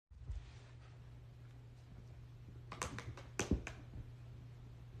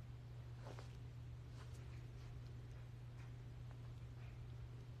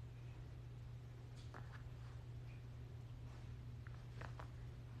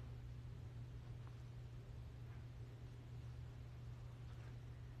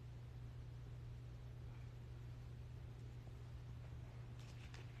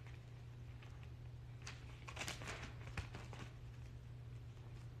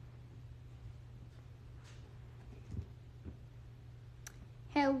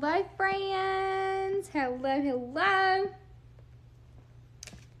Hello, friends. Hello.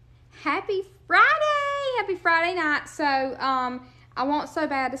 Happy Friday night. So, I want so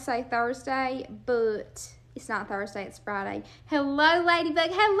bad to say Thursday, but it's not Thursday, it's Friday. Hello, Ladybug.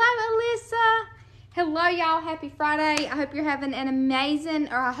 Hello, Alyssa. Hello, y'all. Happy Friday. I hope you're having an amazing,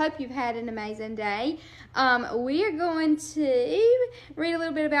 or I hope you've had an amazing day. We are going to read a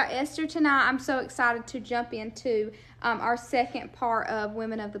little bit about Esther tonight. I'm so excited to jump into our second part of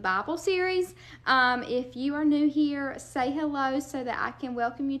Women of the Bible series. If you are new here, say hello so that I can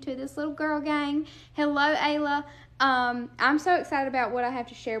welcome you to this little girl gang. Hello, Ayla. I'm so excited about what I have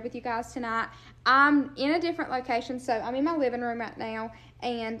to share with you guys tonight. I'm in a different location, so I'm in my living room right now,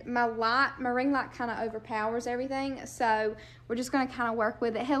 and my ring light kind of overpowers everything, so we're just going to kind of work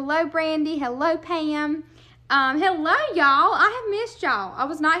with it. Hello, Brandy. Hello, Pam. Hello, y'all. I have missed y'all. I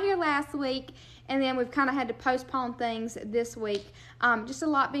was not here last week, and then we've kind of had to postpone things this week. Just a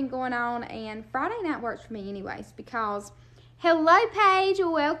lot been going on, and Friday night works for me anyways, because hello, Paige.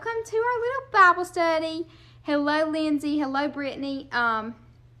 Welcome to our little Bible study. Hello, Lindsay. Hello, Brittany.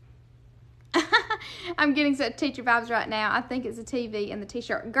 I'm getting such teacher vibes right now. I think it's a TV and the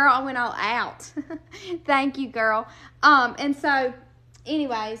t-shirt. Girl, I went all out. Thank you, girl. And so,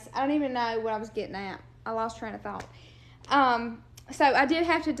 anyways, I don't even know what I was getting at. I lost train of thought. So I did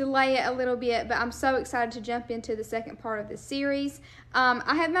have to delay it a little bit, but I'm so excited to jump into the second part of this series.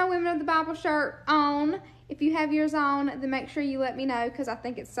 I have my Women of the Bible shirt on. If you have yours on, then make sure you let me know, because I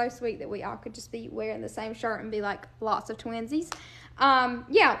think it's so sweet that we all could just be wearing the same shirt and be like lots of twinsies.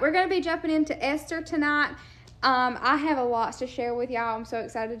 Yeah, we're going to be jumping into Esther tonight. I have a lot to share with y'all. I'm so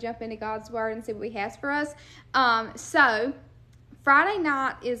excited to jump into God's Word and see what He has for us. So, Friday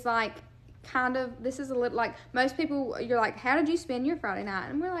night is like this is a little like, most people, you're like, how did you spend your Friday night?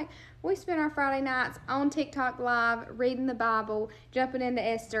 And we're like, we spend our Friday nights on TikTok Live, reading the Bible, jumping into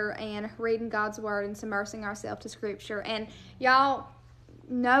Esther, and reading God's Word and submersing ourselves to Scripture. And y'all,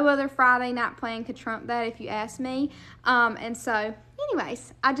 no other Friday night plan could trump that if you ask me. And so,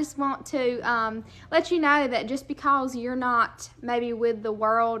 anyways, I just want to let you know that just because you're not maybe with the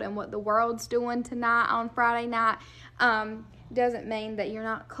world and what the world's doing tonight on Friday night, doesn't mean that you're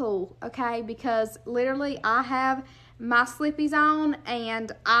not cool, okay? Because literally I have my slippies on,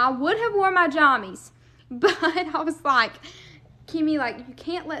 and I would have worn my jammies, but I was like, Kimmy, like, you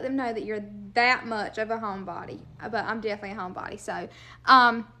can't let them know that you're that much of a homebody. But I'm definitely a homebody. So,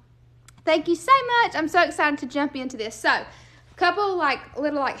 thank you so much. I'm so excited to jump into this. So, a couple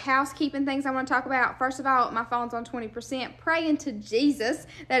little housekeeping things I want to talk about. First of all, my phone's on 20%. Praying to Jesus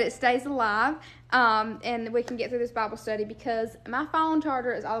that it stays alive, and we can get through this Bible study, because my phone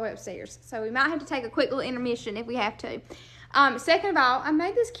charger is all the way upstairs. So we might have to take a quick little intermission if we have to. Second of all, I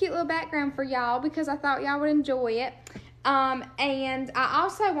made this cute little background for y'all because I thought y'all would enjoy it. And I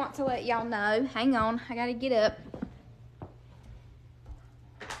also want to let y'all know, hang on, I gotta get up.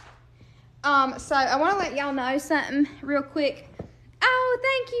 So I want to let y'all know something real quick. Oh,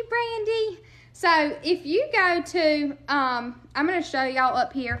 thank you, Brandy. So if you go to, I'm going to show y'all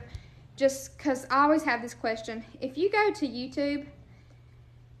up here, just because I always have this question. If you go to YouTube,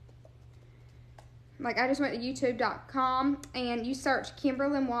 like I just went to youtube.com, and you search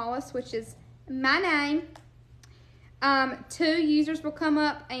Kimberly Wallace, which is my name, 2 users will come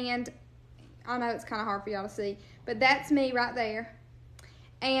up, and I know it's kind of hard for y'all to see, but that's me right there.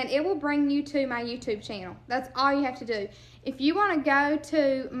 And it will bring you to my YouTube channel. That's all you have to do. If you want to go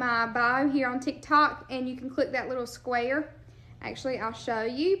to my bio here on TikTok, and you can click that little square. Actually, I'll show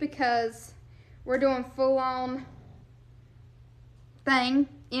you, because we're doing full-on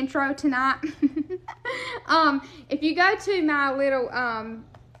intro tonight. If you go to my little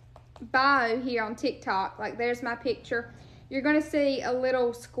bio here on TikTok, like there's my picture, you're going to see a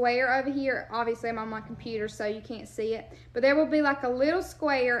little square over here. Obviously, I'm on my computer, so you can't see it. But there will be like a little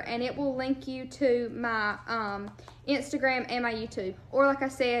square, and it will link you to my Instagram and my YouTube. Or like I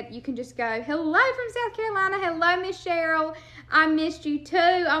said, you can just go, hello from South Carolina. Hello, Miss Cheryl. I missed you too.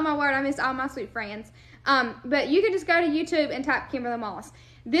 Oh, my word, I missed all my sweet friends. But you can just go to YouTube and type Kimberly Wallace.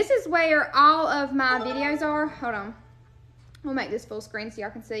 This is where all of my videos are. Hold on. We'll make this full screen so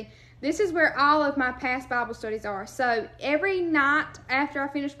y'all can see. This is where all of my past Bible studies are. So every night after I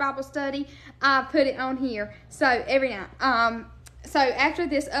finish Bible study, I put it on here. So every night. So after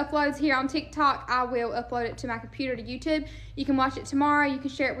this uploads here on TikTok, I will upload it to my computer to YouTube. You can watch it tomorrow. You can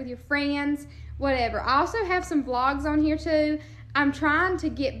share it with your friends, whatever. I also have some vlogs on here too. I'm trying to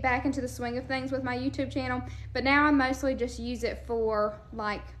get back into the swing of things with my YouTube channel, but now I mostly just use it for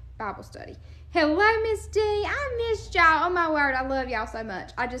like Bible study. Hello, Miss D. I missed y'all. Oh, my word. I love y'all so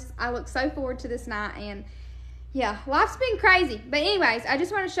much. I look so forward to this night. And yeah, life's been crazy. But anyways, I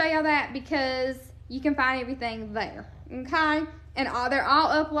just want to show y'all that because you can find everything there, okay? And they're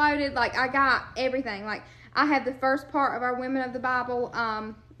all uploaded. Like, I got everything. Like, I have the first part of our Women of the Bible,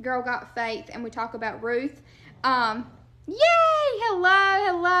 Girl Got Faith, and we talk about Ruth. Yay!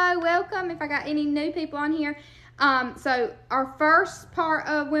 Hello, welcome. If I got any new people on here. So our first part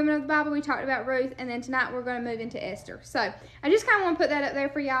of Women of the Bible, we talked about Ruth, and then tonight we're going to move into Esther. So I just kind of want to put that up there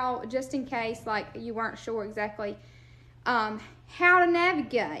for y'all, just in case, like, you weren't sure exactly how to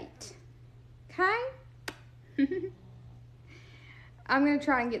navigate. Okay? I'm going to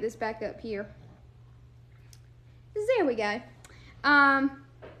try and get this back up here. There we go.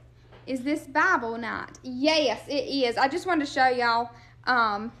 Is this Bible night? Yes, it is. I just wanted to show y'all.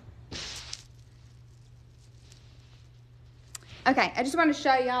 Okay, I just want to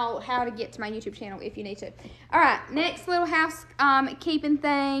show y'all how to get to my YouTube channel if you need to. All right, next little housekeeping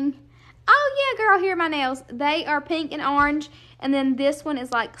thing. Oh, yeah, girl, here are my nails. They are pink and orange, and then this one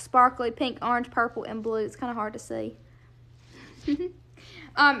is like sparkly pink, orange, purple, and blue. It's kind of hard to see.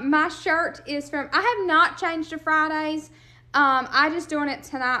 My shirt is from, I have not changed to Fridays. I just doing it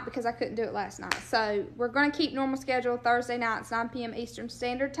tonight because I couldn't do it last night. So we're going to keep normal schedule Thursday nights, 9 p.m. Eastern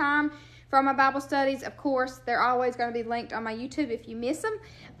Standard Time. For my Bible studies, of course, they're always going to be linked on my YouTube if you miss them.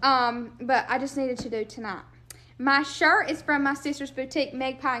 But I just needed to do tonight. My shirt is from my sister's boutique,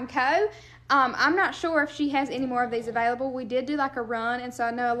 Magpie & Co. I'm not sure if she has any more of these available. We did do like a run, and so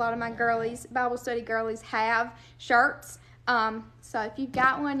I know a lot of my girlies, Bible study girlies, have shirts. So if you've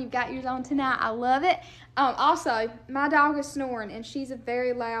got one, you've got yours on tonight. I love it. Also, my dog is snoring, and she's a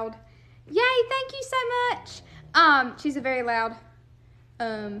very loud, yay, thank you so much. She's a very loud,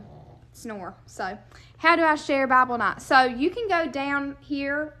 snore. So how do I share Bible night? So you can go down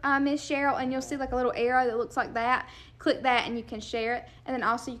here, Miss Cheryl, and you'll see like a little arrow that looks like that. Click that and you can share it, and then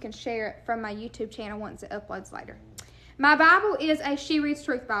also you can share it from my YouTube channel once it uploads later. My Bible is a She Reads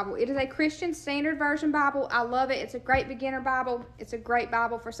Truth Bible. It is a Christian Standard Version Bible. I love it. It's a great beginner Bible. It's a great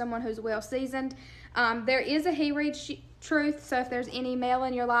Bible for someone who's well seasoned. There is a He Reads Truth, so if there's any male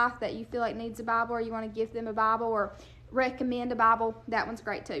in your life that you feel like needs a Bible, or you want to give them a Bible or recommend a Bible, that one's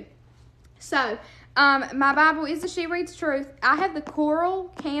great too. So, my Bible is the She Reads Truth. I have the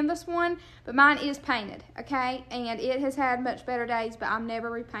coral canvas one, but mine is painted, okay? And it has had much better days, but I'm never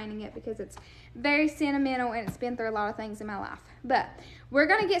repainting it because it's very sentimental and it's been through a lot of things in my life. But we're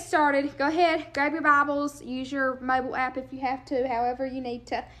going to get started. Go ahead, grab your Bibles, use your mobile app if you have to, however you need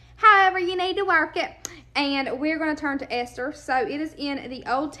to work it. And we're going to turn to Esther. So it is in the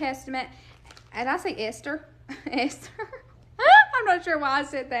Old Testament. And I say Esther? Esther? I'm not sure why I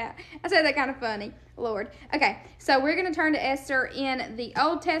said that. I said that kind of funny. Lord. Okay, so we're going to turn to Esther in the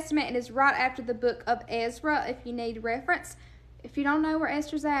Old Testament. It is right after the book of Ezra, if you need reference. If you don't know where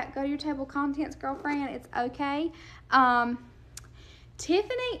Esther's at, go to your table of contents, girlfriend. It's okay.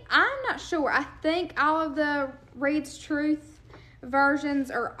 Tiffany, I'm not sure. I think all of the Reads Truth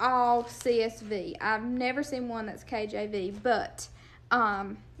versions are all CSV. I've never seen one that's KJV, but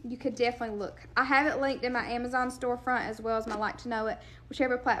you could definitely look. I have it linked in my Amazon storefront as well as my Like to Know It.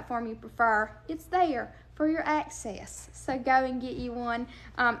 Whichever platform you prefer, it's there for your access. So go and get you one.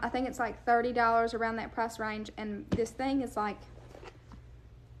 I think it's like $30 around that price range, and this thing is like,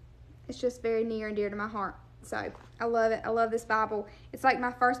 it's just very near and dear to my heart. So I love it. I love this Bible. It's like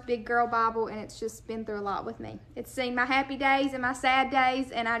my first big girl Bible, and it's just been through a lot with me. It's seen my happy days and my sad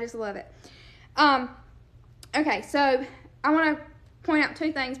days, and I just love it. Okay, so I want to point out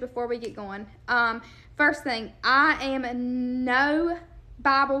two things before we get going. First thing, I am no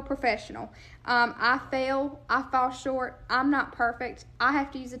Bible professional. I fall short. I'm not perfect. I have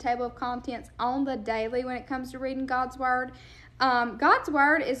to use a table of contents on the daily when it comes to reading God's Word. God's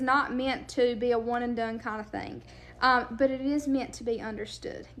Word is not meant to be a one and done kind of thing. But it is meant to be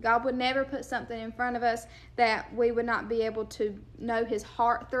understood. God would never put something in front of us that we would not be able to know His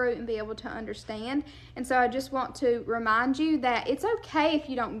heart through and be able to understand. And so I just want to remind you that it's okay if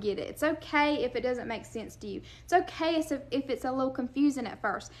you don't get it. It's okay if it doesn't make sense to you. It's okay if it's a little confusing at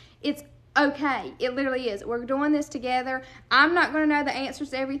first. It's okay. It literally is. We're doing this together. I'm not going to know the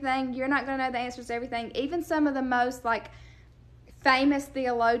answers to everything. You're not going to know the answers to everything. Even some of the most famous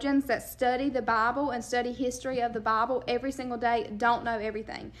theologians that study the Bible and study history of the Bible every single day don't know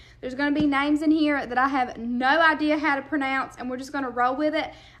everything. There's going to be names in here that I have no idea how to pronounce, and we're just going to roll with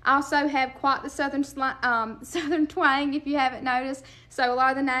it. I also have quite the southern twang, if you haven't noticed. So a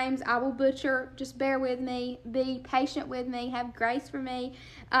lot of the names I will butcher. Just bear with me. Be patient with me. Have grace for me.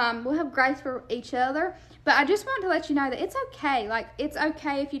 We'll have grace for each other. But I just want to let you know that it's okay. It's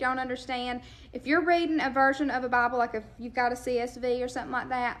okay if you don't understand. If you're reading a version of a Bible, like if you've got a CSV or something like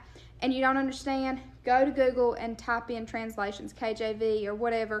that, and you don't understand, go to Google and type in translations, KJV or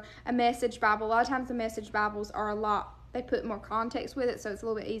whatever, a Message Bible. A lot of times the Message Bibles are they put more context with it, so it's a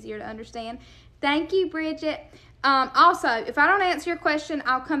little bit easier to understand. Thank you, Bridget. Also, if I don't answer your question,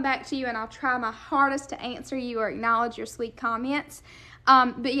 I'll come back to you and I'll try my hardest to answer you or acknowledge your sweet comments.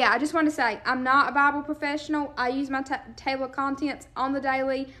 But yeah, I just want to say, I'm not a Bible professional. I use my table of contents on the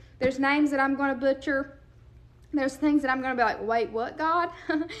daily. There's names that I'm going to butcher. There's things that I'm going to be like, wait, what, God?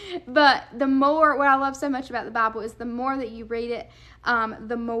 But what I love so much about the Bible is the more that you read it,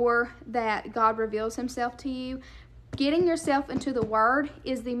 the more that God reveals himself to you. Getting yourself into the Word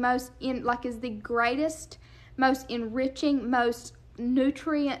is the greatest, most enriching, most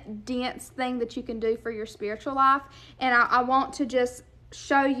nutrient-dense thing that you can do for your spiritual life. And I want to just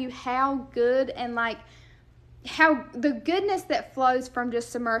show you how good and how the goodness that flows from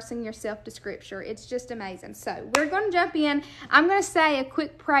just submersing yourself to Scripture. It's just amazing. So we're going to jump in. I'm going to say a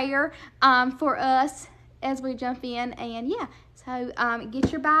quick prayer for us as we jump in. And yeah, so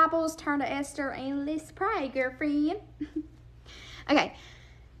get your Bibles, turn to Esther, and let's pray, girlfriend. Okay.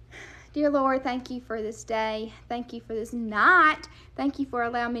 Dear Lord, thank you for this day. Thank you for this night. Thank you for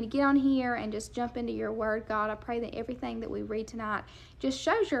allowing me to get on here and just jump into your word, God. I pray that everything that we read tonight just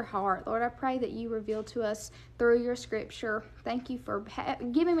shows your heart. Lord, I pray that you reveal to us through your scripture. Thank you for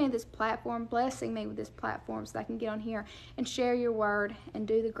giving me this platform, blessing me with this platform so I can get on here and share your word and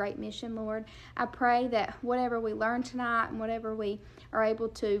do the great mission, Lord. I pray that whatever we learn tonight and whatever we are able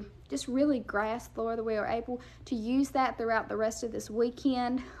to just really grasp, Lord, that we are able to use that throughout the rest of this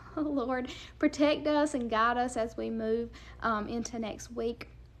weekend. Oh, Lord, protect us and guide us as we move into next week.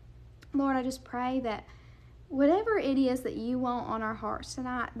 Lord, I just pray that whatever it is that you want on our hearts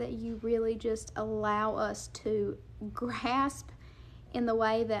tonight, that you really just allow us to grasp in the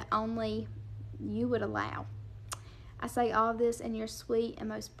way that only you would allow. I say all of this in your sweet and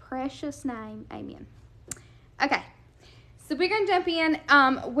most precious name. Amen. Okay. So we're going to jump in.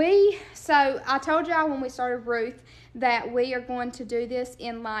 So I told y'all when we started Ruth that we are going to do this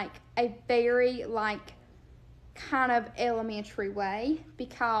in a very kind of elementary way,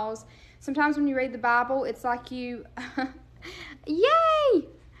 because sometimes when you read the Bible, it's like you, yay!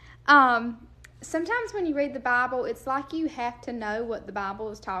 Sometimes when you read the Bible, it's like you have to know what the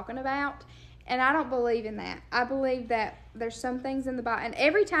Bible is talking about. And I don't believe in that. I believe that there's some things in the Bible, and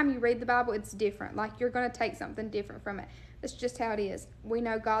every time you read the Bible, it's different. You're going to take something different from it. That's just how it is. We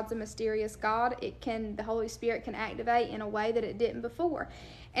know God's a mysterious God. The Holy Spirit can activate in a way that it didn't before.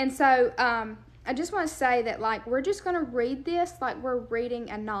 And so I just want to say that we're just going to read this like we're reading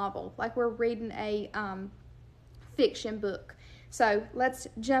a novel, like we're reading a fiction book. So let's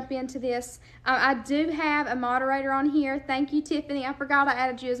jump into this. I do have a moderator on here. Thank you, Tiffany. I forgot I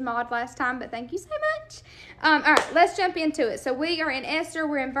added you as mod last time, but thank you so much. All right, let's jump into it. So we are in Esther.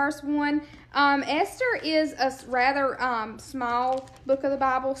 We're in verse 1. Esther is a rather small book of the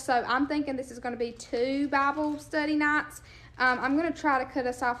Bible, so I'm thinking this is going to be 2 Bible study nights. I'm going to try to cut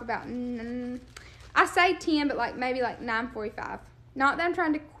us off about, I say 10, but maybe 9:45. Not that I'm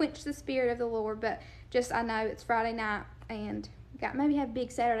trying to quench the spirit of the Lord, but just I know it's Friday night and maybe have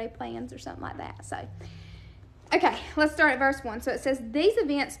big Saturday plans or something like that. So, okay, let's start at verse 1. So it says, these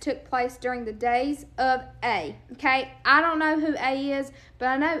events took place during the days of A. Okay, I don't know who A is, but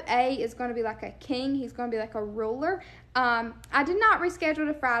I know A is going to be like a king. He's going to be like a ruler. I did not reschedule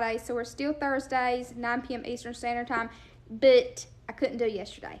to Friday, so we're still Thursdays, 9 p.m. Eastern Standard Time, but I couldn't do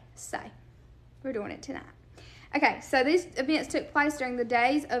yesterday, so we're doing it tonight. Okay, so these events took place during the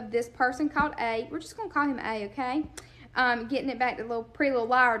days of this person called A. We're just going to call him A, okay? Getting it back to pre-Little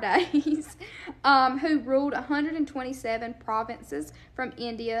Liar days, who ruled 127 provinces from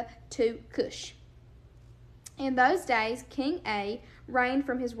India to Kush. In those days, King A reigned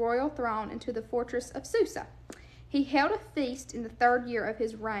from his royal throne into the fortress of Susa. He held a feast in the 3rd year of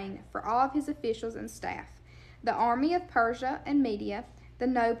his reign for all of his officials and staff, the army of Persia and Media, the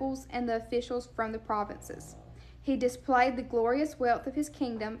nobles, and the officials from the provinces. He displayed the glorious wealth of his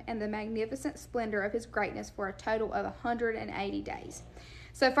kingdom and the magnificent splendor of his greatness for a total of 180 days.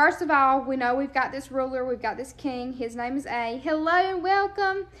 So first of all, we know we've got this ruler, we've got this king. His name is A. Hello and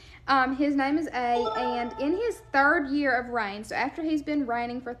welcome. His name is A, and in his 3rd year of reign, so after he's been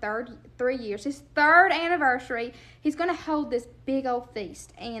reigning for 3 years, his 3rd anniversary, he's going to hold this big old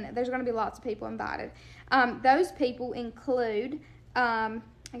feast, and there's going to be lots of people invited. Those people include, I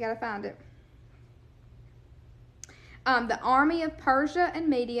got to find it. The army of Persia and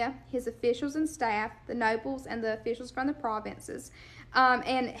Media, his officials and staff, the nobles, and the officials from the provinces.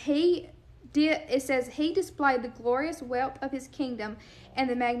 And he it says, he displayed the glorious wealth of his kingdom and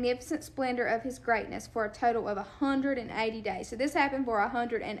the magnificent splendor of his greatness for a total of 180 days. So this happened for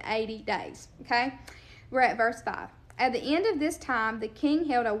 180 days, okay? We're at verse 5. At the end of this time, the king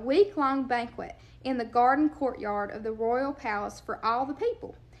held a week-long banquet in the garden courtyard of the royal palace for all the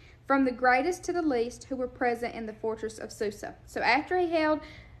people, from the greatest to the least who were present in the fortress of Susa. So after he held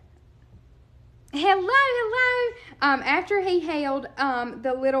after he held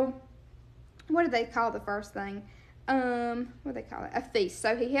the little, what did they call the first thing? What do they call it? A feast.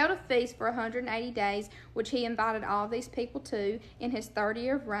 So he held a feast for 180 days, which he invited all these people to in his 3rd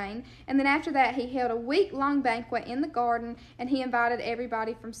year of reign. And then after that, he held a week-long banquet in the garden, and he invited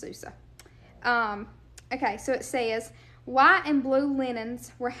everybody from Susa. Okay, so it says, white and blue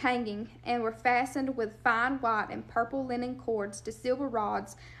linens were hanging and were fastened with fine white and purple linen cords to silver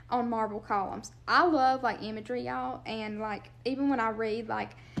rods on marble columns. I love, like, imagery, y'all, and, like, even when I read,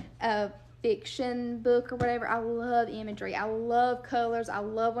 like, a fiction book or whatever, I love imagery. I love colors. I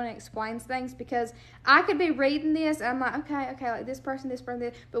love when it explains things, because I could be reading this and I'm like, okay, like this person, this.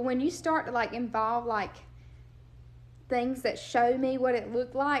 But when you start to, like, involve, like, things that show me what it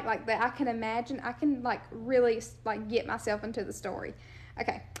looked like that I can imagine, I can, like, really, like, get myself into the story.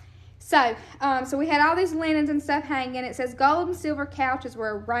 Okay. So we had all these linens and stuff hanging. It says gold and silver couches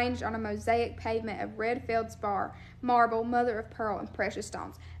were arranged on a mosaic pavement of red feldspar, marble, mother of pearl, and precious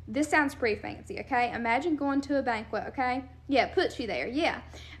stones. This sounds pretty fancy, okay? Imagine going to a banquet, okay? Yeah, it puts you there, yeah.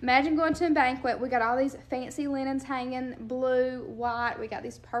 Imagine going to a banquet. We got all these fancy linens hanging, blue, white. We got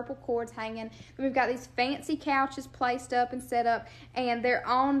these purple cords hanging. We've got these fancy couches placed up and set up, and they're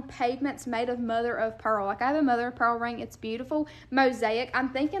on pavements made of mother of pearl. Like, I have a mother of pearl ring. It's beautiful. Mosaic. I'm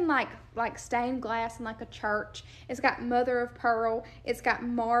thinking like stained glass in, like, a church. It's got mother of pearl. It's got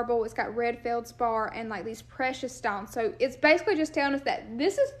marble. It's got red feldspar and, like, these precious stones. So it's basically just telling us that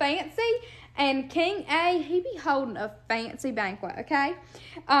this is fancy, and King A, he be holding a fancy banquet, okay?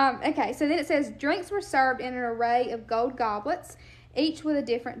 Okay, so then it says, drinks were served in an array of gold goblets, each with a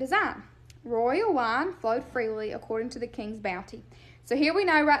different design. Royal wine flowed freely according to the king's bounty. So here we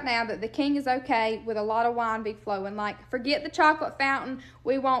know right now that the king is okay with a lot of wine be flowing. Like, forget the chocolate fountain.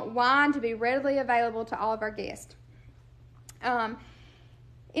 We want wine to be readily available to all of our guests.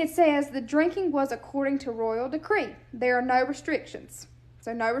 It says the drinking was according to royal decree. There are no restrictions.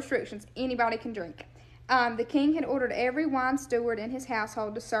 So no restrictions. Anybody can drink. The king had ordered every wine steward in his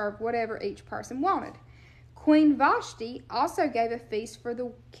household to serve whatever each person wanted. Queen Vashti also gave a feast for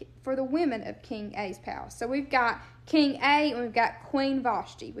the women of King A's palace. So we've got King A and we've got Queen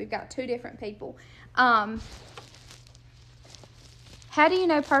Vashti. We've got two different people. How do you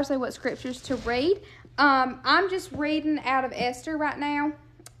know personally what scriptures to read? I'm just reading out of Esther right now.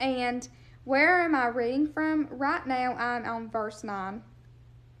 And where am I reading from? Right now I'm on verse 9.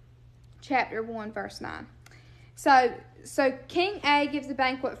 Chapter 1, verse 9. So King A gives a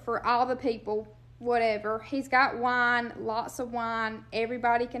banquet for all the people, whatever. He's got wine, lots of wine.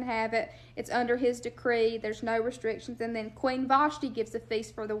 Everybody can have it. It's under his decree. There's no restrictions. And then Queen Vashti gives a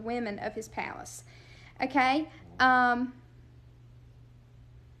feast for the women of his palace. Okay?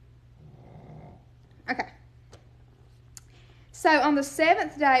 Okay. So on the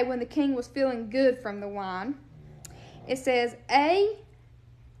 7th day, when the king was feeling good from the wine, it says,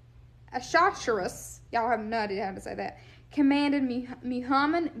 Ahasuerus, y'all have no idea how to say that, commanded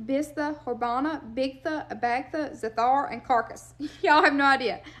Muhammad, Bistha, Horbana, Bigtha, Abagtha, Zethar, and Carcass. Y'all have no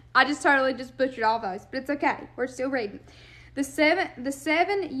idea. I just totally butchered all those, but it's okay. We're still reading. The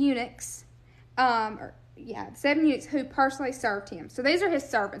seven eunuchs, the 7 eunuchs who personally served him. So these are his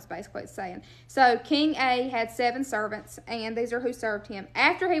servants, basically it's saying. So King A had 7 servants, and these are who served him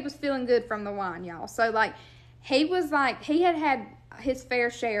after he was feeling good from the wine, y'all. So, like, he had his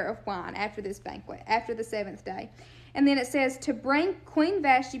fair share of wine after this banquet, after the 7th day. And then it says, to bring Queen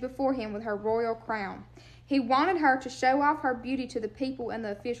Vashti before him with her royal crown. He wanted her to show off her beauty to the people and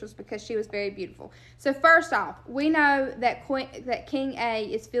the officials because she was very beautiful. So first off, we know that King A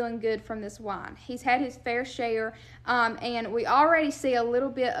is feeling good from this wine. He's had his fair share, and we already see a little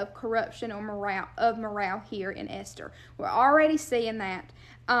bit of corruption or morale here in Esther. We're already seeing that.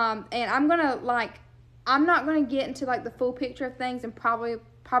 And I'm not going to get into, like, the full picture of things and probably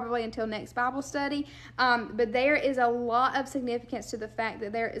until next Bible study. But there is a lot of significance to the fact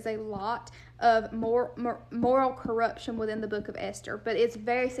that there is a lot of moral corruption within the book of Esther. But it's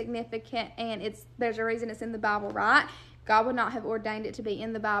very significant, and there's a reason it's in the Bible, right? God would not have ordained it to be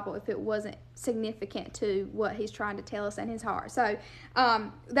in the Bible if it wasn't significant to what he's trying to tell us in his heart. So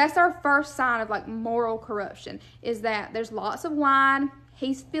that's our first sign of, like, moral corruption, is that there's lots of wine.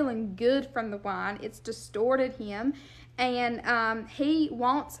 He's feeling good from the wine. It's distorted him. And he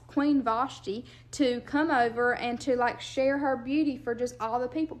wants Queen Vashti to come over and to like share her beauty for just all the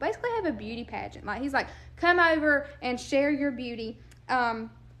people. Basically have a beauty pageant. Like he's like, come over and share your beauty. And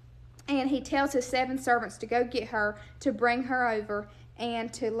he tells his 7 servants to go get her, to bring her over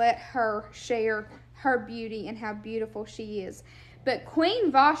and to let her share her beauty and how beautiful she is. But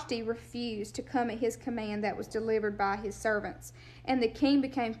Queen Vashti refused to come at his command that was delivered by his servants. And the king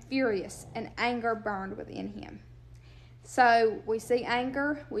became furious, and anger burned within him. So we see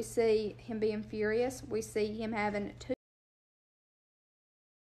anger, we see him being furious, we see him having too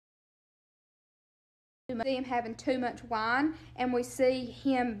much wine, and we see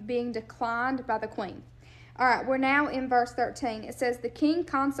him being declined by the queen. All right, we're now in verse 13. It says, the king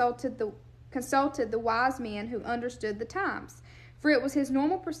consulted the wise men who understood the times, for it was his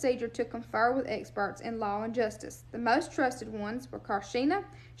normal procedure to confer with experts in law and justice. The most trusted ones were Karshina,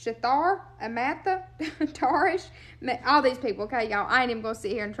 Shethar, Amatha, Tarish, all these people. Okay, y'all, I ain't even gonna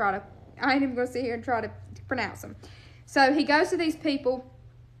sit here and try to pronounce them. So he goes to these people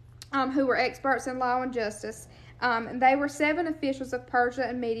who were experts in law and justice. And they were 7 officials of Persia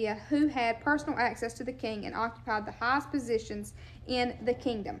and Media who had personal access to the king and occupied the highest positions in the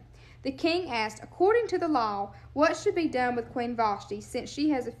kingdom. The king asked, according to the law, what should be done with Queen Vashti, since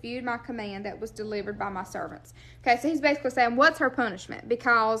she has eschewed my command that was delivered by my servants? Okay, so he's basically saying, what's her punishment?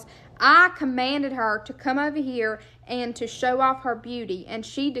 Because I commanded her to come over here and to show off her beauty, and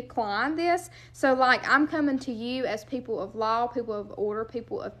she declined this. So, like, I'm coming to you as people of law, people of order,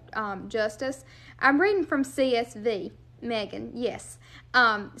 people of justice. I'm reading from CSV. Megan, yes.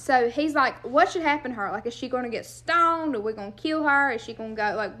 So he's like, what should happen to her? Like, is she going to get stoned? Are we going to kill her? Is she going to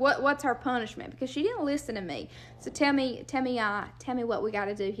go, like, what's her punishment? Because she didn't listen to me. So tell me what we got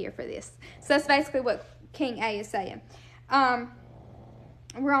to do here for this. So that's basically what King A is saying.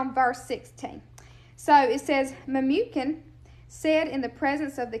 We're on verse 16. So it says, Memucan said in the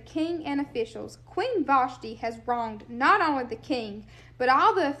presence of the king and officials, Queen Vashti has wronged not only the king, but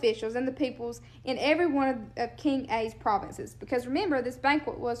all the officials and the peoples in every one of King A's provinces. Because remember, this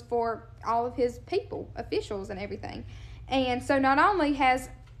banquet was for all of his people, officials and everything. And so not only has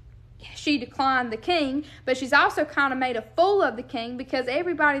she declined the king, but she's also kind of made a fool of the king, because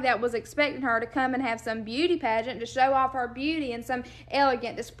everybody that was expecting her to come and have some beauty pageant to show off her beauty and some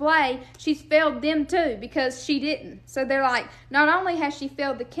elegant display, she's failed them too, because she didn't. So they're like, not only has she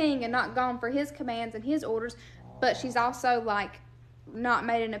failed the king and not gone for his commands and his orders, but she's also like not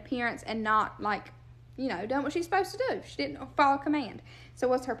made an appearance and not like, you know, done what she's supposed to do. She didn't follow command. So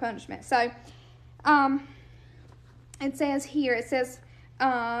what's her punishment? So it says here,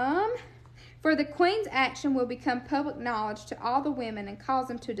 for the queen's action will become public knowledge to all the women and cause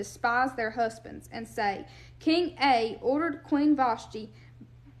them to despise their husbands and say, King A ordered Queen Vashti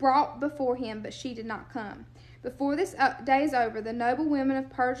brought before him, but she did not come. Before this day is over, the noble women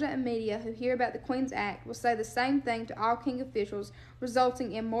of Persia and Media who hear about the queen's act will say the same thing to all king officials,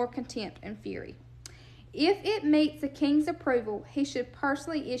 resulting in more contempt and fury. If it meets the king's approval, he should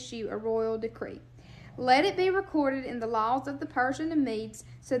personally issue a royal decree. Let it be recorded in the laws of the Persian and Medes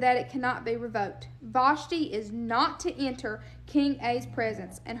so that it cannot be revoked. Vashti is not to enter King A's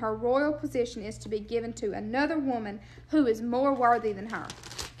presence, and her royal position is to be given to another woman who is more worthy than her.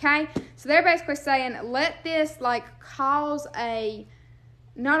 Okay? So they're basically saying, let this like cause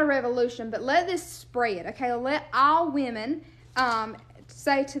not a revolution, but let this spread. Okay? Let all women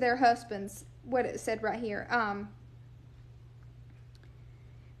say to their husbands what it said right here.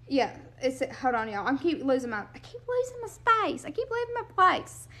 Yeah, hold on, y'all. I keep losing my space. I keep leaving my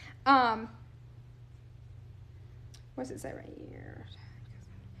place. What's it say right here?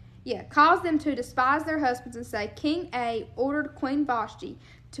 Yeah, cause them to despise their husbands and say, King A ordered Queen Vashti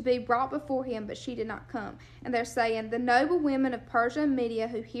to be brought before him, but she did not come. And they're saying, the noble women of Persia and Media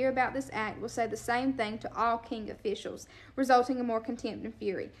who hear about this act will say the same thing to all king officials, resulting in more contempt and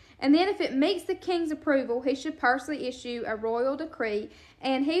fury. And then if it meets the king's approval, he should personally issue a royal decree,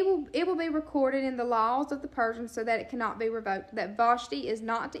 and it will be recorded in the laws of the Persians so that it cannot be revoked, that Vashti is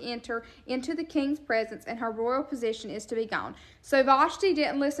not to enter into the king's presence, and her royal position is to be gone. So Vashti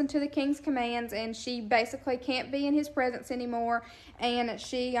didn't listen to the king's commands, and she basically can't be in his presence anymore, and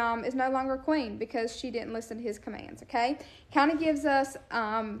she is no longer queen because she didn't listen to his commands. Okay, kind of gives us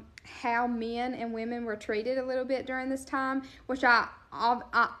how men and women were treated a little bit during this time, which Lord,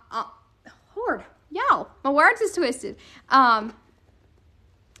 y'all, my words is twisted.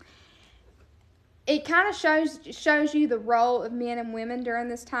 it kind of shows you the role of men and women during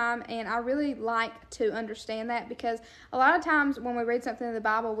this time, and I really like to understand that, because a lot of times when we read something in the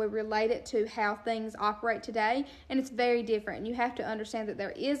Bible, we relate it to how things operate today, and it's very different. And you have to understand that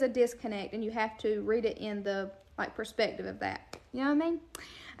there is a disconnect, and you have to read it in the perspective of that. You know what I mean?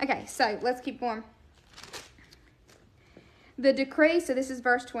 Okay, so let's keep going. The decree, so this is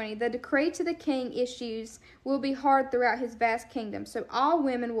verse 20, the decree to the king issues will be hard throughout his vast kingdom, so all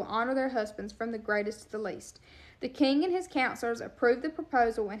women will honor their husbands from the greatest to the least. The king and his counselors approved the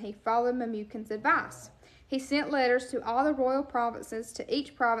proposal, and he followed Memucan's advice. He sent letters to all the royal provinces, to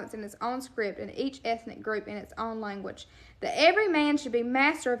each province in its own script, and each ethnic group in its own language, that every man should be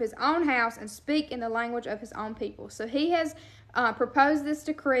master of his own house and speak in the language of his own people. So he has proposed this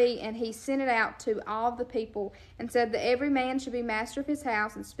decree, and he sent it out to all the people and said that every man should be master of his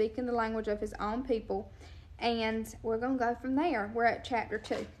house and speak in the language of his own people. And we're going to go from there. We're at chapter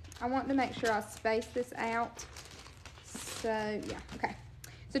 2. I want to make sure I space this out. So, yeah, okay.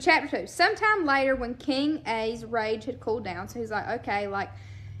 So, chapter 2. Sometime later, when King A's rage had cooled down, so he's like, okay,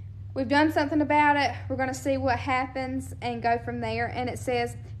 we've done something about it. We're going to see what happens and go from there. And it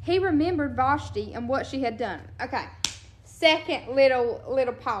says, he remembered Vashti and what she had done. Okay. Second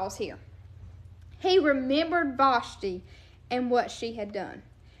little pause here. He remembered Vashti and what she had done.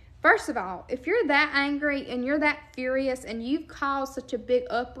 First of all, if you're that angry and you're that furious and you've caused such a big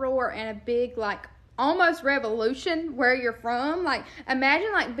uproar and a big almost revolution where you're from,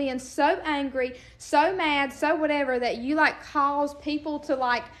 imagine being so angry, so mad, so whatever, that you cause people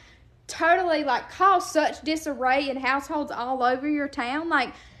to totally cause such disarray in households all over your town.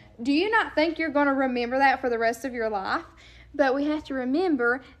 Do you not think you're going to remember that for the rest of your life? But we have to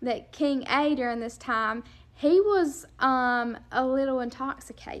remember that King A during this time, he was a little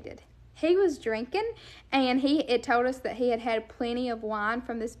intoxicated. He was drinking, and it told us that he had had plenty of wine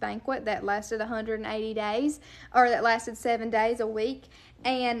from this banquet that lasted 180 days, or that lasted 7 days a week.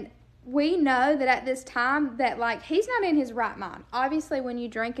 And we know that at this time that he's not in his right mind. Obviously, when you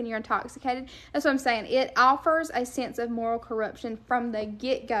drink and you're intoxicated, that's what I'm saying. It offers a sense of moral corruption from the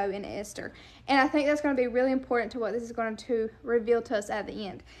get-go in Esther. And I think that's going to be really important to what this is going to reveal to us at the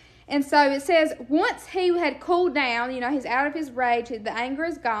end. And so it says, once he had cooled down, he's out of his rage, the anger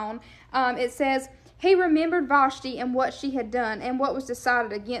is gone. It says, he remembered Vashti and what she had done and what was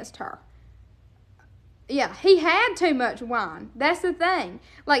decided against her. Yeah, he had too much wine. That's the thing.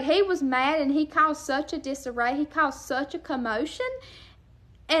 He was mad and he caused such a disarray. He caused such a commotion.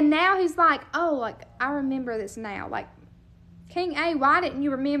 And now he's I remember this now. King A, why didn't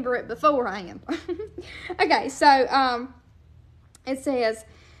you remember it beforehand? Okay, so it says,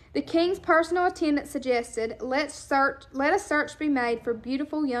 the king's personal attendant suggested, let a search be made for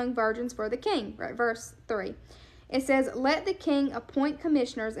beautiful young virgins for the king. Right, verse 3. It says, let the king appoint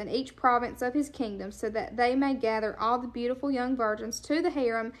commissioners in each province of his kingdom, so that they may gather all the beautiful young virgins to the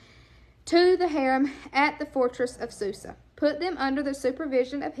harem at the fortress of Susa. Put them under the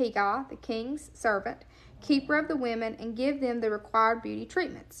supervision of Hegai, the king's servant, keeper of the women, and give them the required beauty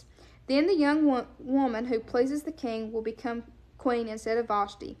treatments. Then the young woman who pleases the king will become queen instead of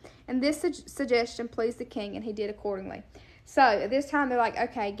Vashti. And this suggestion pleased the king, and he did accordingly. So at this time, they're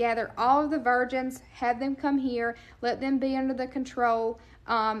okay, gather all of the virgins, have them come here, let them be under the control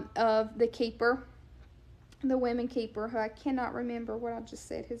of the keeper, the women keeper, who I cannot remember what I just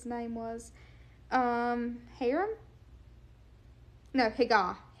said his name was. Hegai.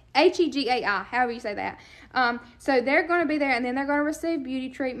 Hegai, however you say that. So they're going to be there, and then they're going to receive beauty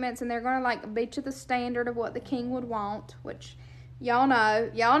treatments, and they're going to be to the standard of what the king would want, which y'all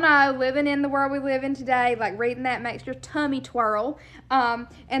know, living in the world we live in today, reading that makes your tummy twirl.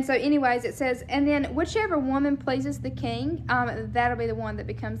 And so anyways, it says, and then whichever woman pleases the king, that'll be the one that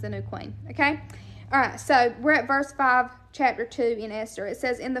becomes the new queen. Okay? All right, so we're at verse 5, chapter 2 in Esther. It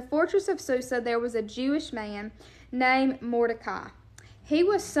says, in the fortress of Susa, there was a Jewish man named Mordecai. He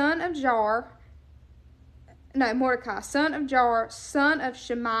was son of Mordecai, son of Jar, son of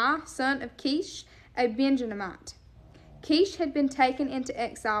Shimei, son of Kish, a Benjaminite. Kish had been taken into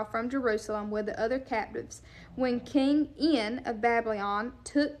exile from Jerusalem with the other captives when King En of Babylon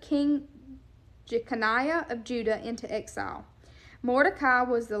took King Jeconiah of Judah into exile. Mordecai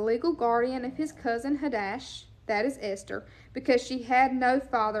was the legal guardian of his cousin Hadash, that is Esther, because she had no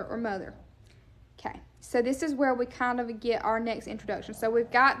father or mother. Okay, so this is where we kind of get our next introduction. So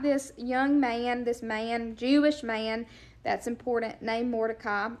we've got this young man, Jewish man, that's important, named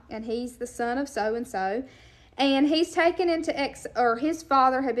Mordecai, and he's the son of so-and-so. And he's taken into his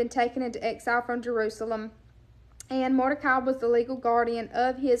father had been taken into exile from Jerusalem. And Mordecai was the legal guardian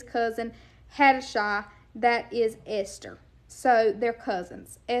of his cousin Hadassah, that is Esther. So they're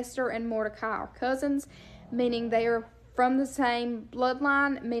cousins. Esther and Mordecai are cousins, meaning they are from the same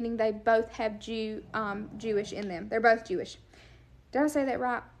bloodline, meaning they both have Jewish in them. They're both Jewish. Did I say that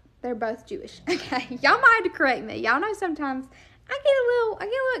right? They're both Jewish. Okay, y'all might have to correct me. Y'all know sometimes I get a little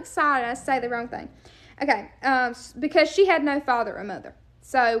excited. I say the wrong thing. Okay, because she had no father or mother,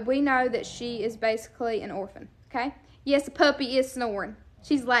 so we know that she is basically an orphan. Okay. Yes, the puppy is snoring.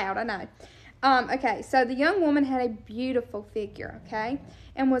 She's loud. I know. Okay, so the young woman had a beautiful figure. Okay,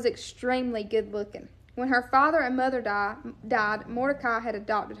 and was extremely good looking. When her father and mother died, Mordecai had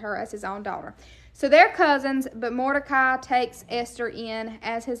adopted her as his own daughter. So they're cousins, but Mordecai takes Esther in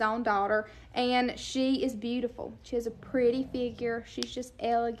as his own daughter, and she is beautiful. She has a pretty figure. She's just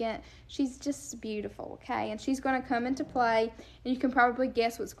elegant. She's just beautiful, okay? And she's going to come into play, and you can probably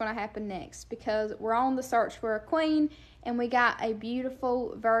guess what's going to happen next, because we're on the search for a queen, and we got a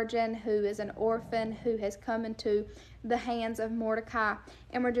beautiful virgin who is an orphan who has come into the hands of Mordecai,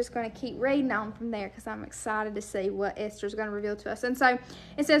 and we're just going to keep reading on from there because I'm excited to see what Esther's going to reveal to us. And so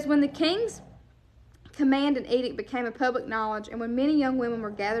it says, when the king's command and edict became a public knowledge, and when many young women were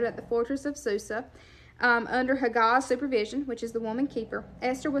gathered at the fortress of Susa under Haggai's supervision, which is the woman keeper,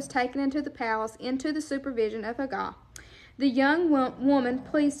 Esther was taken into the palace into the supervision of Haggai. The young woman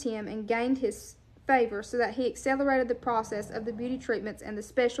pleased him and gained his favor, so that he accelerated the process of the beauty treatments and the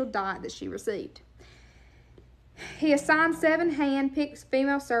special diet that she received. He assigned 7 hand-picked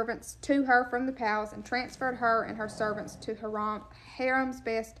female servants to her from the palace and transferred her and her servants to harem's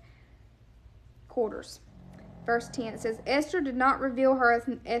best quarters. Verse 10, it says, Esther did not reveal her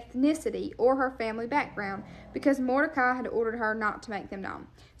ethnicity or her family background because Mordecai had ordered her not to make them known.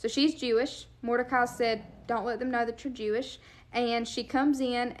 So she's Jewish. Mordecai said, don't let them know that you're Jewish. And she comes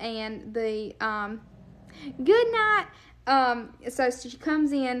in, and the good night. So she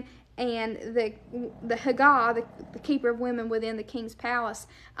comes in, and the Haggai, the keeper of women within the king's palace,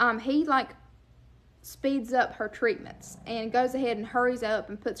 he speeds up her treatments and goes ahead and hurries up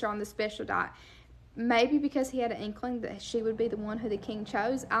and puts her on this special diet. Maybe because he had an inkling that she would be the one who the king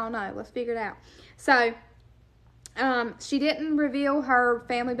chose. I don't know. Let's figure it out. So she didn't reveal her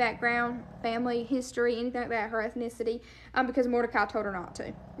family background, family history, anything like that, her ethnicity, because Mordecai told her not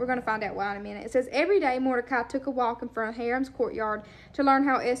to. We're going to find out why in a minute. It says, every day Mordecai took a walk in front of harem's courtyard to learn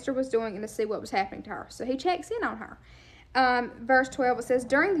how Esther was doing and to see what was happening to her. So he checks in on her. Verse 12, it says,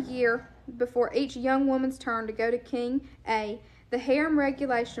 during the year before each young woman's turn to go to King A, the harem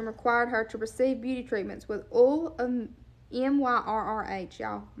regulation required her to receive beauty treatments with oil of myrrh,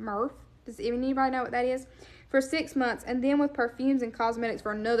 y'all, myrrh. Does anybody know what that is? For 6 months, and then with perfumes and cosmetics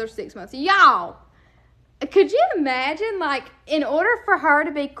for another 6 months. Y'all, could you imagine, in order for her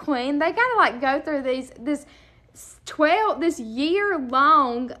to be queen, they gotta go through this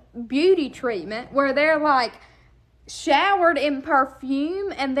year-long beauty treatment where they're showered in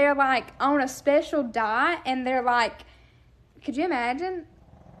perfume, and they're on a special diet, and they're could you imagine?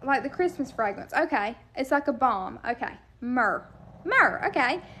 The Christmas fragrance. Okay. It's like a balm. Okay. Myrrh.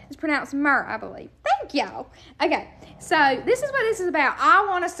 Okay. It's pronounced myrrh, I believe. Thank y'all. Okay. So this is what this is about. I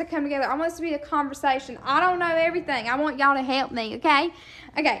want us to come together. I want us to be a conversation. I don't know everything. I want y'all to help me. Okay.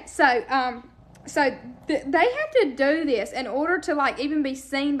 Okay. So, they have to do this in order to even be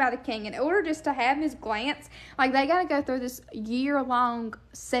seen by the king, in order just to have his glance. They got to go through this year-long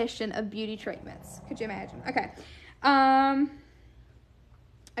session of beauty treatments. Could you imagine? Okay.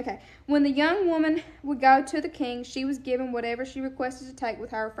 Okay. When the young woman would go to the king, she was given whatever she requested to take with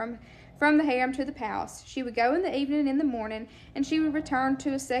her from the harem to the palace. She would go in the evening and in the morning, and she would return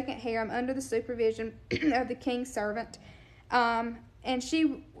to a second harem under the supervision of the king's servant. And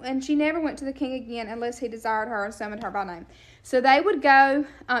she never went to the king again unless he desired her and summoned her by name. So they would go,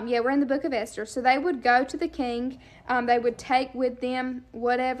 we're in the book of Esther. So they would go to the king. They would take with them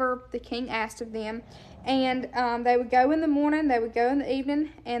whatever the king asked of them. And they would go in the morning, they would go in the evening,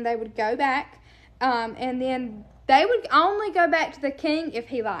 and they would go back. And then they would only go back to the king if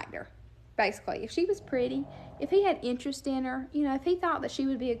he liked her, basically. If she was pretty, if he had interest in her, if he thought that she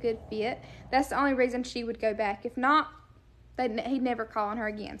would be a good fit, that's the only reason she would go back. If not, he'd never call on her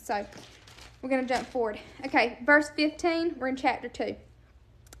again. So we're going to jump forward. Okay, verse 15, we're in chapter 2.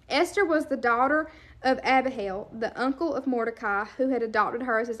 Esther was the daughter of Abihail, the uncle of Mordecai, who had adopted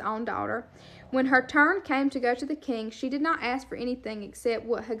her as his own daughter. When her turn came to go to the king, she did not ask for anything except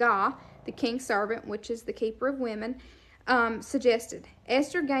what Haggai, the king's servant, which is the keeper of women, suggested.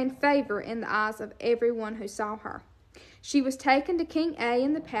 Esther gained favor in the eyes of everyone who saw her. She was taken to King A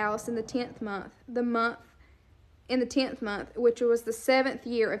in the palace in the 10th month, which was the 7th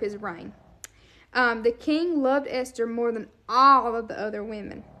year of his reign. The king loved Esther more than all of the other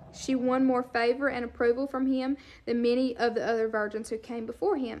women. She won more favor and approval from him than many of the other virgins who came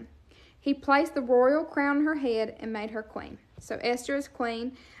before him. He placed the royal crown on her head and made her queen. So Esther is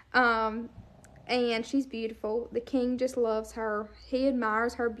queen, and she's beautiful. The king just loves her. He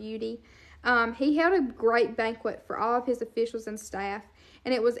admires her beauty. He held a great banquet for all of his officials and staff,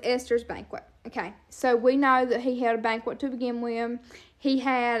 and it was Esther's banquet. Okay, so we know that he had a banquet to begin with. He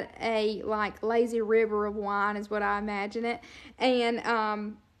had a, lazy river of wine is what I imagine it.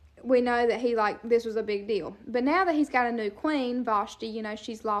 And we know that this was a big deal. But now that he's got a new queen, Vashti,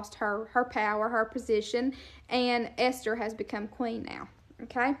 she's lost her power, her position, and Esther has become queen now.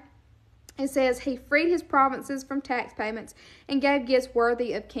 Okay? It says, he freed his provinces from tax payments and gave gifts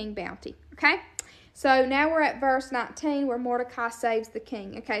worthy of king bounty. Okay? So now we're at verse 19 where Mordecai saves the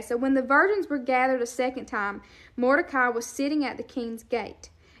king. Okay, so when the virgins were gathered a second time, Mordecai was sitting at the king's gate.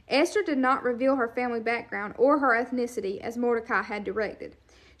 Esther did not reveal her family background or her ethnicity as Mordecai had directed.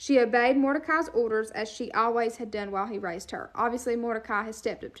 She obeyed Mordecai's orders as she always had done while he raised her. Obviously, Mordecai has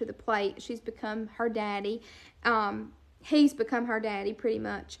stepped up to the plate. She's become her daddy. He's become her daddy pretty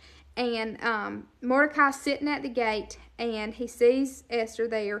much. And Mordecai's sitting at the gate, and he sees Esther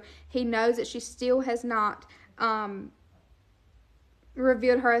there. He knows that she still has not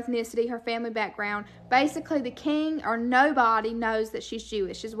revealed her ethnicity, her family background. Basically, the king or nobody knows that she's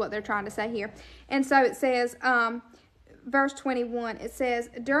Jewish, is what they're trying to say here. And so it says, verse 21, it says,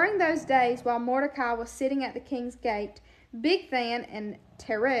 during those days while Mordecai was sitting at the king's gate, Bigthan and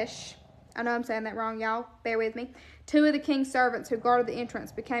Teresh, I know I'm saying that wrong, y'all. Bear with me. Two of the king's servants who guarded the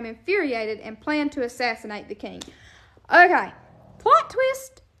entrance became infuriated and planned to assassinate the king. Okay, plot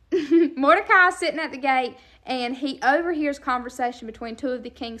twist. Mordecai is sitting at the gate, and he overhears conversation between two of the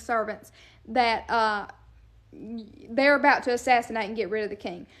king's servants that they're about to assassinate and get rid of the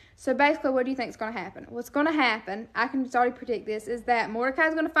king. So basically, what do you think is going to happen? What's going to happen, I can just already predict this, is that Mordecai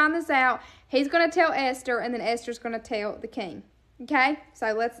is going to find this out. He's going to tell Esther, and then Esther's going to tell the king. Okay,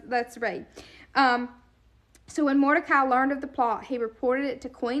 so let's read. So when Mordecai learned of the plot, he reported it to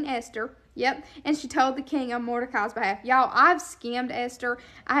Queen Esther. Yep, and she told the king on Mordecai's behalf. Y'all, I've skimmed Esther.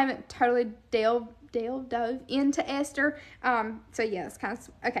 I haven't totally dove into Esther. So yeah, it's kind of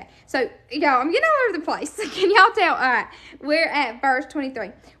okay. So y'all, I'm getting all over the place. Can y'all tell? All right, we're at verse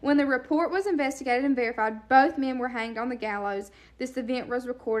 23. When the report was investigated and verified, both men were hanged on the gallows. This event was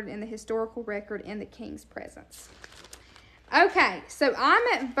recorded in the historical record in the king's presence. Okay, so I'm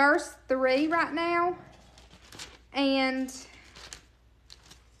at verse 3 right now, and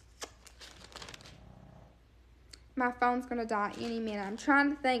my phone's going to die any minute. I'm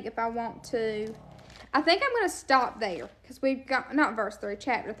trying to think if I want to. I think I'm going to stop there, because we've got, not verse 3,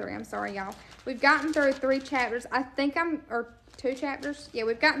 chapter 3, I'm sorry, y'all. We've gotten through 3 chapters. I think or 2 chapters? Yeah,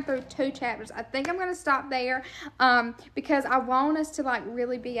 we've gotten through 2 chapters. I think I'm going to stop there, because I want us to,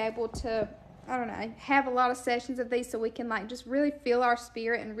 really be able to, I don't know, have a lot of sessions of these so we can, just really feel our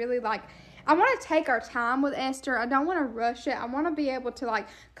spirit and really, I want to take our time with Esther. I don't want to rush it. I want to be able to,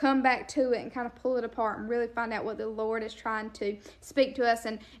 come back to it and kind of pull it apart and really find out what the Lord is trying to speak to us.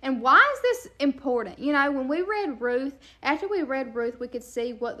 And why is this important? When we read Ruth, after we read Ruth, we could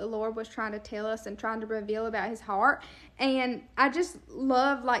see what the Lord was trying to tell us and trying to reveal about his heart. And I just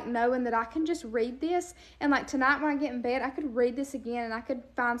love, knowing that I can just read this. And, tonight when I get in bed, I could read this again and I could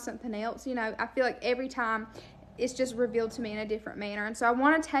find something else. I feel like every time it's just revealed to me in a different manner. And so I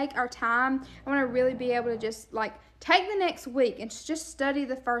want to take our time. I want to really be able to just, take the next week and just study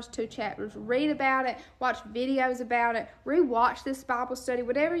the first 2 chapters. Read about it. Watch videos about it. Rewatch this Bible study.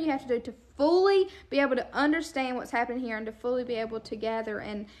 Whatever you have to do to fully be able to understand what's happening here and to fully be able to gather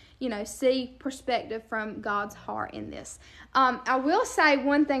and, see perspective from God's heart in this. I will say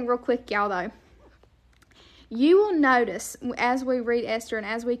one thing real quick, y'all, though. You will notice as we read Esther and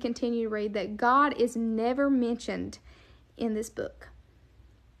as we continue to read that God is never mentioned in this book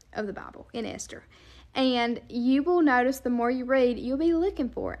of the Bible, in Esther. And you will notice the more you read, you'll be looking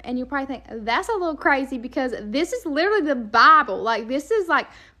for it. And you'll probably think, that's a little crazy because this is literally the Bible. This is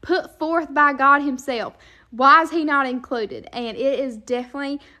put forth by God himself. Why is he not included? And it is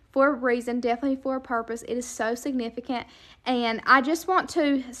definitely for a reason, definitely for a purpose. It is so significant. And I just want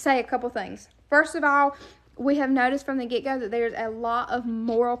to say a couple things. First of all, we have noticed from the get-go that there's a lot of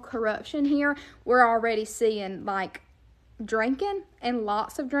moral corruption here. We're already seeing, drinking and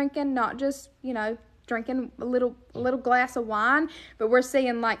lots of drinking, not just, drinking a little glass of wine, but we're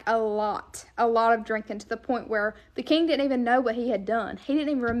seeing, a lot of drinking to the point where the king didn't even know what he had done. He didn't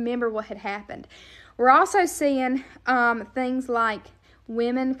even remember what had happened. We're also seeing things like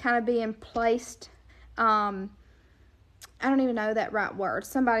women kind of being placed, I don't even know that right word.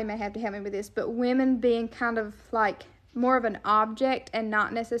 Somebody may have to help me with this. But women being kind of more of an object and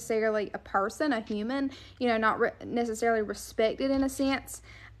not necessarily a person, a human, you know, not necessarily respected in a sense.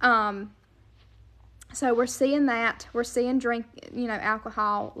 So we're seeing that. We're seeing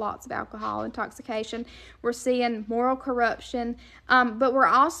alcohol, lots of alcohol, intoxication. We're seeing moral corruption. But we're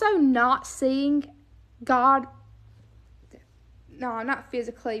also not seeing God, no, not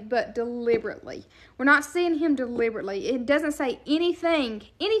physically, but deliberately. We're not seeing him deliberately. It doesn't say anything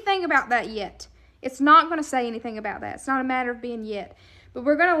about that yet. It's not going to say anything about that. It's not a matter of being yet. But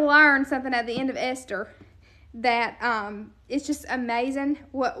we're going to learn something at the end of Esther that it's just amazing.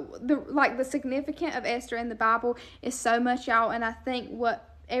 What the significance of Esther in the Bible is so much, y'all, and I think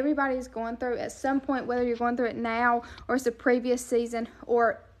what everybody's going through at some point, whether you're going through it now or it's a previous season,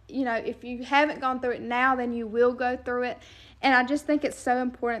 or you know, if you haven't gone through it now, then you will go through it. And I just think it's so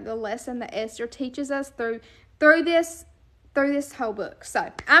important, the lesson that Esther teaches us through this whole book.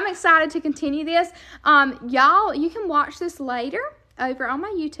 So I'm excited to continue this. Y'all, you can watch this later over on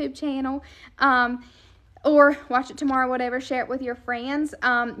my YouTube channel. Or watch it tomorrow, whatever. Share it with your friends.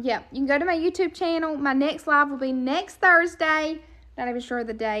 Yeah, you can go to my YouTube channel. My next live will be next Thursday. Not even sure of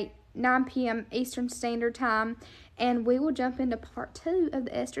the date. 9 p.m. Eastern Standard Time. And we will jump into part 2 of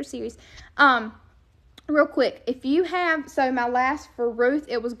the Esther series. Real quick, if you have, so my last for Ruth,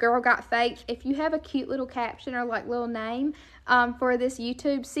 it was Girl Got Faked. If you have a cute little caption or like little name for this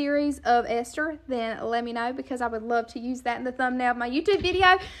YouTube series of Esther, then let me know, because I would love to use that in the thumbnail of my YouTube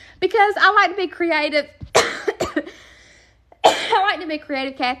video, because I like to be creative. I like to be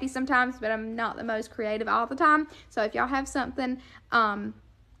creative, Kathy, sometimes, but I'm not the most creative all the time. So if y'all have something, then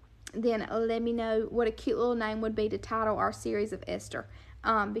let me know what a cute little name would be to title our series of Esther.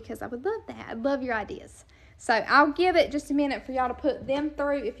 Because I would love that. I'd love your ideas. So I'll give it just a minute for y'all to put them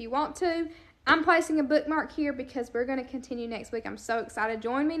through if you want to. I'm placing a bookmark here because we're going to continue next week. I'm so excited.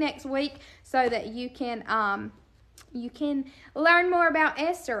 Join me next week so that you can learn more about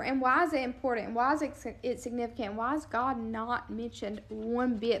Esther and why is it important, why is it significant, why is God not mentioned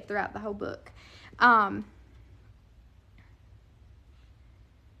one bit throughout the whole book.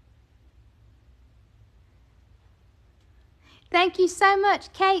 Thank you so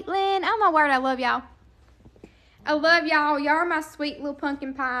much, Caitlin. Oh, my word, I love y'all. I love y'all. Y'all are my sweet little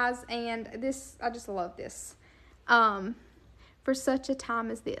pumpkin pies, and this, I just love this. For such a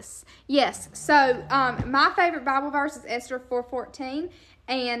time as this. Yes, so my favorite Bible verse is Esther 4:14,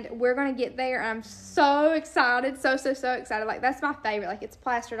 and we're going to get there, and I'm so excited, so excited. Like, that's my favorite. Like, it's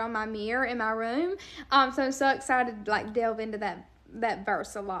plastered on my mirror in my room. So I'm so excited to, like, delve into that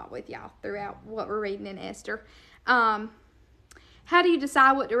verse a lot with y'all throughout what we're reading in Esther. How do you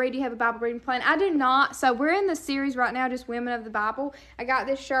decide what to read? Do you have a Bible reading plan? I do not. So we're in the series right now, just Women of the Bible. I got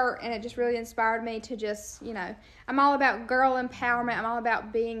this shirt, and it just really inspired me to just, you know, I'm all about girl empowerment. I'm all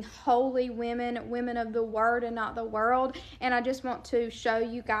about being holy women, women of the Word and not the world. And I just want to show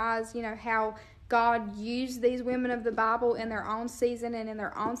you guys, you know, how God used these women of the Bible in their own season and in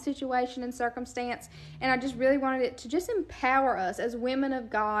their own situation and circumstance. And I just really wanted it to just empower us as women of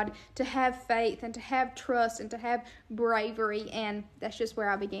God to have faith and to have trust and to have bravery. And that's just where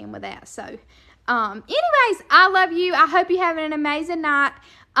I began with that. So, anyways, I love you. I hope you're having an amazing night.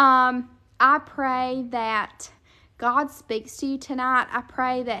 I pray that God speaks to you tonight. I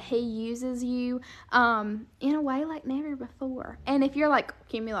pray that he uses you in a way like never before. And if you're like,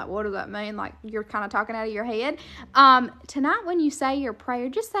 Kimmy, like, what does that mean? Like, you're kind of talking out of your head. Tonight when you say your prayer,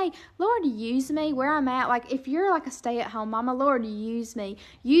 just say, Lord, use me where I'm at. Like, if you're like a stay-at-home mama, Lord, use me.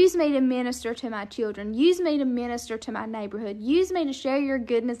 Use me to minister to my children. Use me to minister to my neighborhood. Use me to share your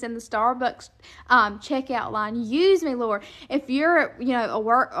goodness in the Starbucks checkout line. Use me, Lord. If you're, you know,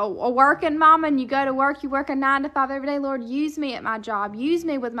 a working mama and you go to work, you work a 9 to 5 every day, Lord, use me at my job. Use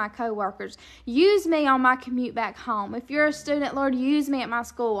me with my coworkers. Use me on my commute back home. If you're a student, Lord, use me at my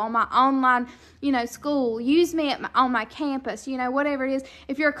school, on my online, you know, school. Use me on my campus, you know, whatever it is.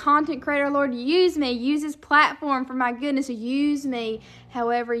 If you're a content creator, Lord, use me. Use this platform for my goodness. Use me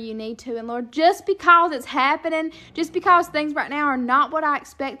however you need to. And Lord, just because it's happening, just because things right now are not what I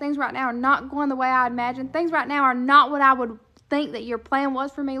expect, things right now are not going the way I imagine, things right now are not what I would think that your plan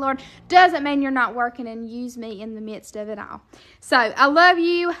was for me, Lord, doesn't mean you're not working, and use me in the midst of it all. So I love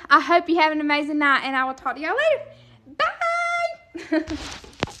you. I hope you have an amazing night, and I will talk to y'all later. Bye.